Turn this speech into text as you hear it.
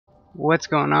What's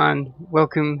going on?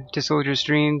 Welcome to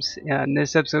SolgrStreams. In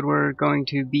this episode we're going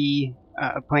to be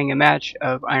playing a match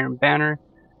of Iron Banner.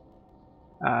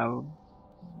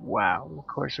 Wow, of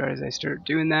course right as I start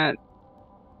doing that,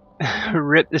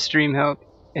 rip the stream health.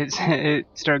 It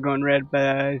started going red, but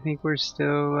I think we're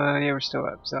still, yeah, we're still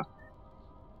up, so.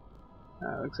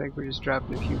 Looks like we're just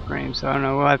dropping a few frames, so I don't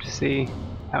know, we'll have to see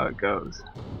how it goes.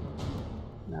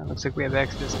 Looks like we have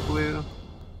Exodus Blue.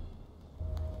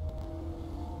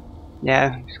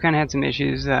 Yeah, just kind of had some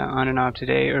issues on and off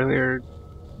today. Earlier,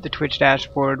 the Twitch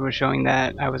dashboard was showing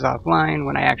that I was offline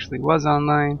when I actually was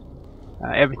online.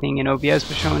 Everything in OBS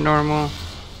was showing normal.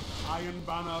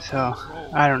 So,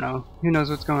 I don't know. Who knows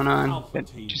what's going on?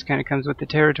 It just kind of comes with the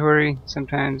territory.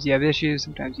 Sometimes you have issues,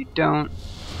 sometimes you don't.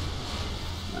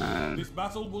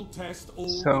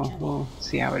 So, we'll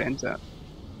see how it ends up.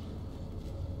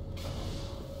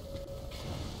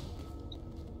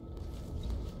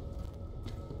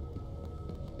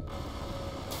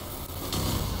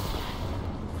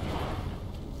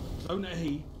 Zone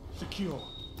A secure.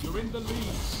 You're in the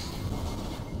lead.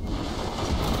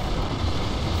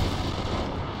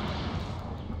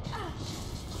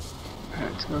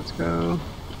 Alright, let's go.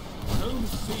 Zone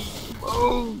C.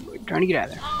 Oh, trying to get out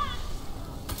of there.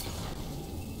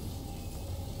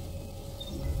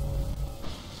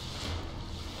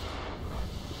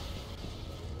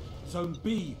 Zone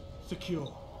B secure.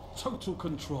 Total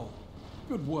control.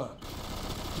 Good work.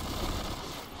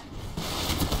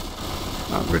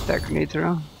 Oh, rip that grenade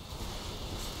throw.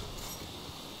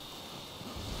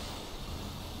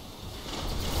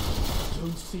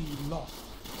 Zone C lost.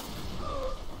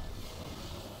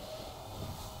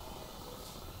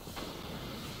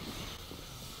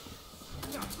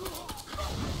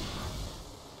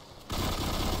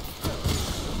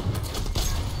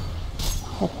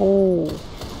 Oh,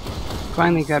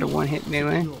 finally got a one-hit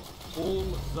melee. All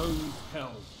zones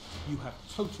held. You have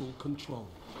total control.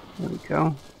 There we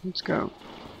go. Let's go.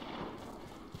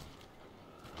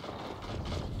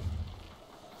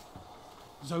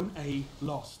 Zone A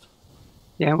lost.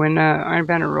 Yeah, when Iron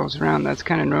Banner rolls around, that's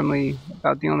kind of normally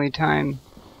about the only time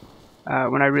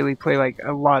when I really play like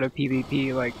a lot of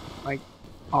PvP, like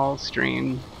all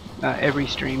stream, every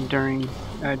stream during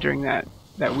that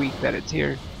week that it's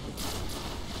here.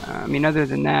 I mean, other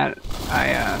than that,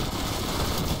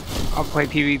 I'll play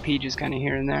PvP just kind of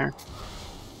here and there.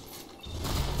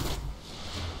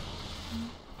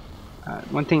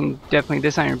 One thing, definitely,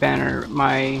 this Iron Banner,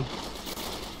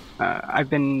 I've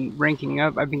been ranking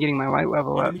up. I've been getting my light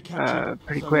level up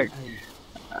pretty quick.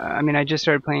 I mean, I just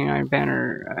started playing Iron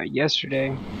Banner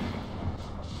yesterday,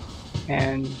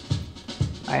 and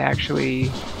I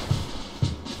actually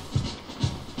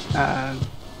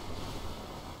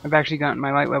I've actually gotten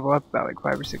my light level up about like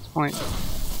 5 or 6 points.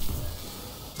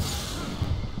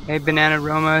 Hey, Banana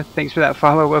Roma, thanks for that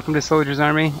follow. Welcome to Soldier's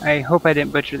Army. I hope I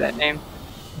didn't butcher that name.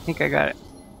 I think I got it.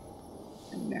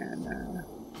 Banana.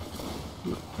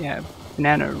 Yeah,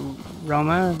 Banana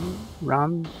Roma?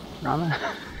 Rama?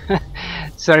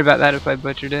 Sorry about that if I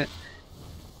butchered it.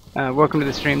 Welcome to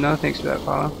the stream though, thanks for that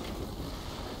follow.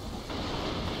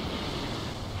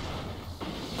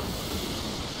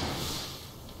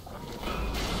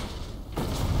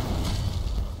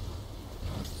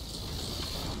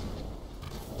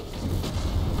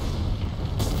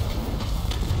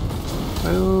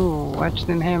 Oh, watch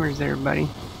them hammers there, buddy.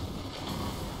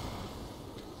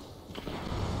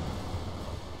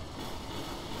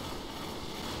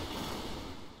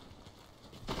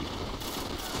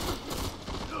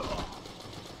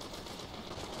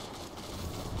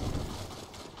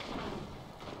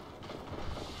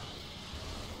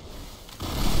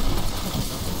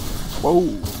 Whoa!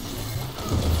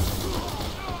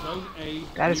 Zone A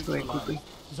That escalated quickly.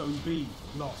 Zone B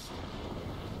lost.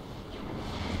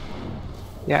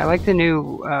 Yeah, I like the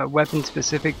new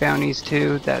weapon-specific bounties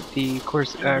too that the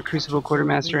Crucible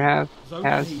Quartermaster has.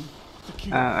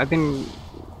 I've been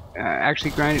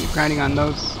actually grinding on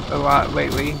those a lot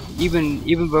lately,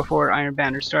 even before Iron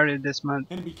Banner started this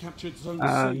month. Enemy captured Zone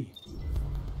C.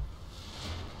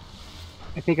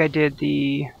 I think I did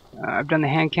I've done the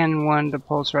hand cannon one, the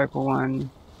pulse rifle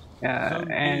one,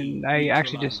 and I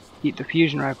actually just beat the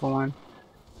fusion rifle one.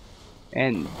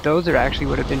 And those are actually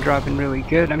would have been dropping really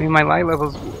good. I mean, my light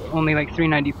level's only like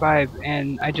 395,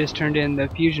 and I just turned in the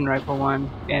fusion rifle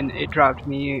one, and it dropped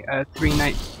me a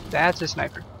 390. That's a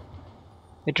sniper.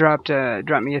 It dropped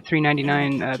me a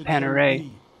 399 pan array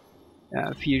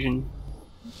fusion,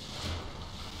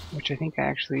 which I think I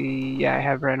actually I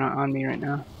have right on me right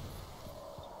now.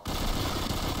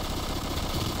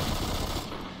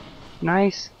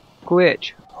 Nice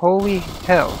glitch. Holy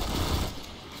hell.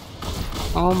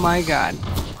 Oh my god.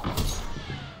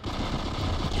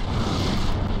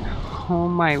 Oh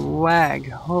my lag.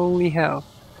 Holy hell.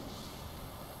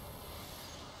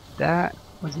 That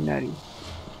was nutty.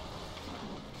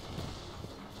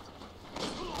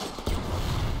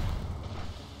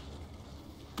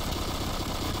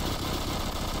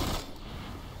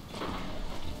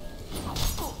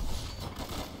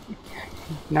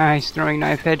 Nice throwing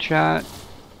knife headshot.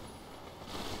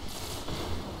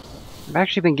 I've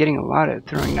actually been getting a lot of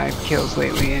throwing knife kills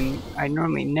lately, and I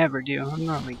normally never do. I'm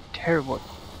normally terrible at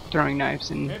throwing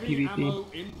knives in Heavy PvP. ammo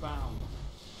inbound.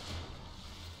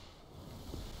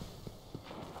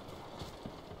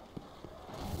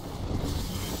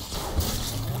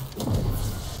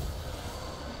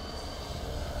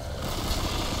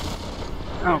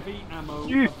 Oh, Heavy ammo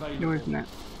get available. away from that.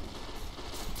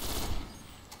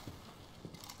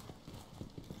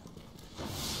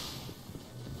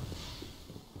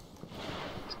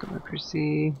 Let's go for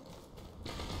C.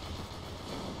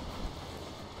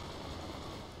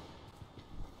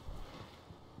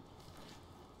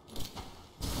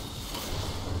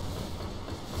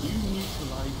 You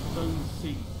neutralize Zone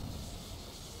C.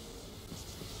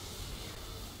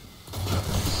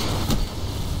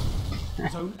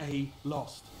 Zone A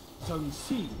lost. Zone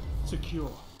C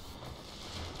secure.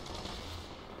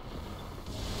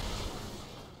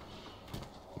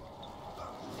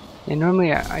 Yeah,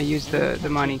 normally I use the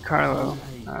Monte Carlo.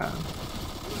 I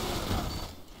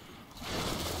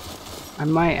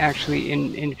might actually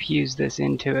infuse this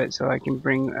into it so I can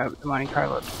bring up the Monte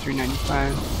Carlo up to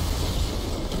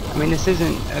 395. I mean, this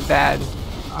isn't a bad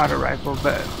auto rifle,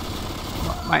 but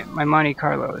my Monte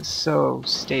Carlo is so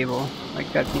stable.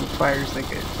 Like, that thing fires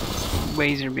like a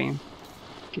laser beam.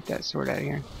 Get that sword out of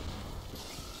here.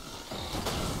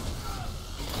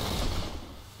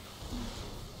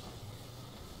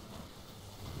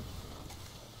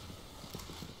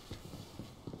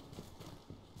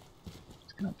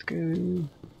 Let's go.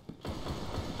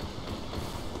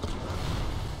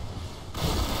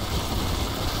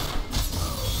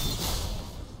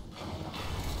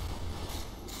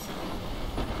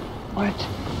 What?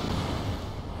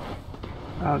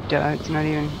 Oh, duh, it's not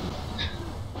even...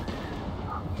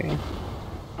 Okay.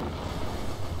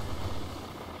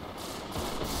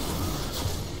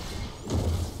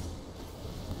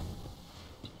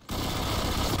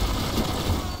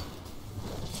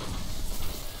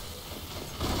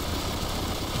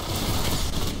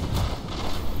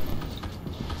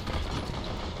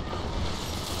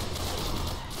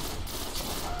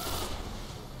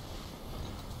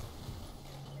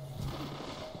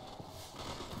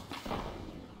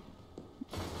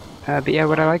 But yeah,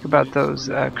 what I like about those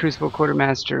Crucible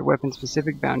Quartermaster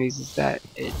weapon-specific bounties is that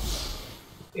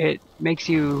it makes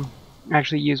you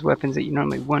actually use weapons that you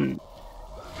normally wouldn't.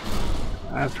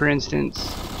 For instance,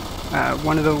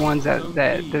 one of the ones that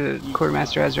the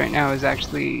Quartermaster has right now is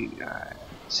actually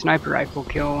sniper rifle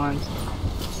kill ones,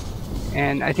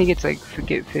 and I think it's like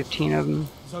get 15 of them.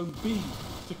 Zone B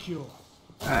secure.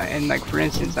 And like for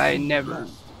instance, I never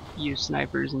use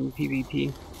snipers in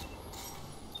PvP.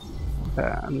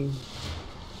 To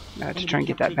try and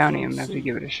get that bounty, I'm gonna have to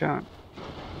give it a shot.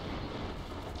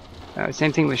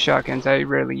 Same thing with shotguns. I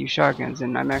rarely use shotguns,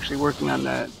 and I'm actually working on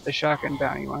the shotgun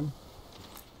bounty one.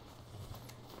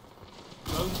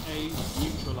 Zone A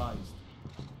neutralized.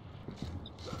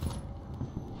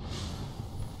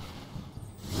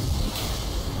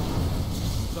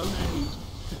 Zone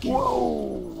A secure.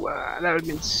 Whoa! That would have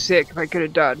been sick if I could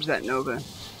have dodged that Nova.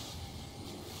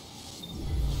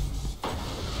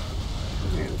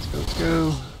 Okay, let's go, let's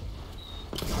go.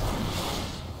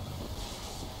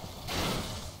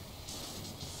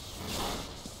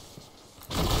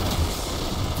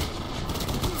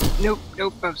 Nope,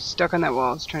 nope, I was stuck on that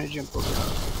wall. I was trying to jump over.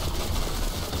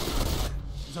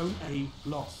 Zone A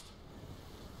lost.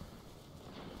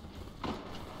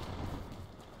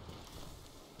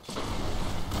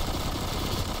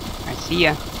 I see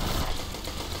ya.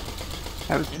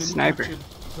 That was the Enemy sniper. captured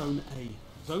Zone A.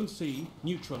 Zone C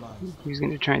neutralized. He's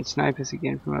gonna try and snipe us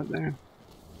again from up there.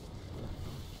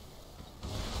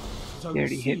 Zone He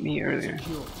already C hit me earlier.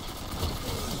 secure.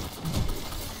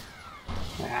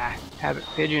 Ah, habit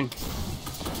pigeon.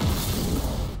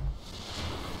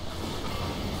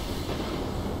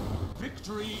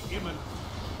 Victory imminent.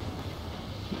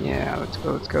 Yeah, let's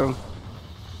go, let's go.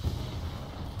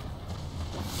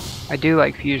 I do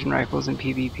like fusion rifles in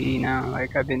PvP now.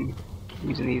 Like, I've been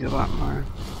using these a lot more.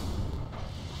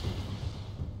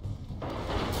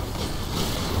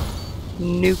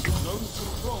 Nuke. Zone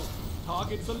control.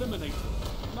 Targets eliminated.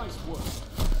 Nice work.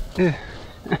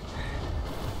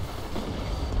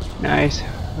 Nice.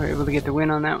 We're able to get the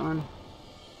win on that one.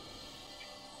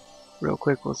 real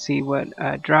quick. We'll see what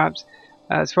drops.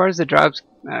 As far as the drops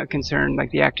concerned,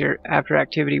 like the after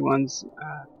activity ones,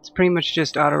 it's pretty much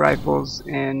just auto rifles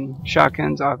and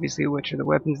shotguns, obviously, which are the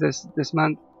weapons this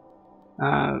month.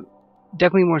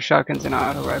 Definitely more shotguns than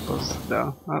auto rifles,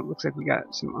 though. It looks like we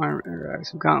got some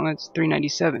some gauntlets.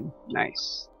 397,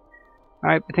 nice.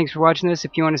 Alright, but thanks for watching this.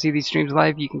 If you want to see these streams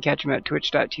live, you can catch them at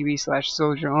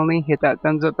twitch.tv/SolgrOnly. Hit that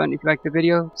thumbs up button if you like the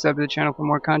video, sub to the channel for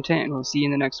more content, and we'll see you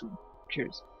in the next one.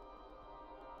 Cheers.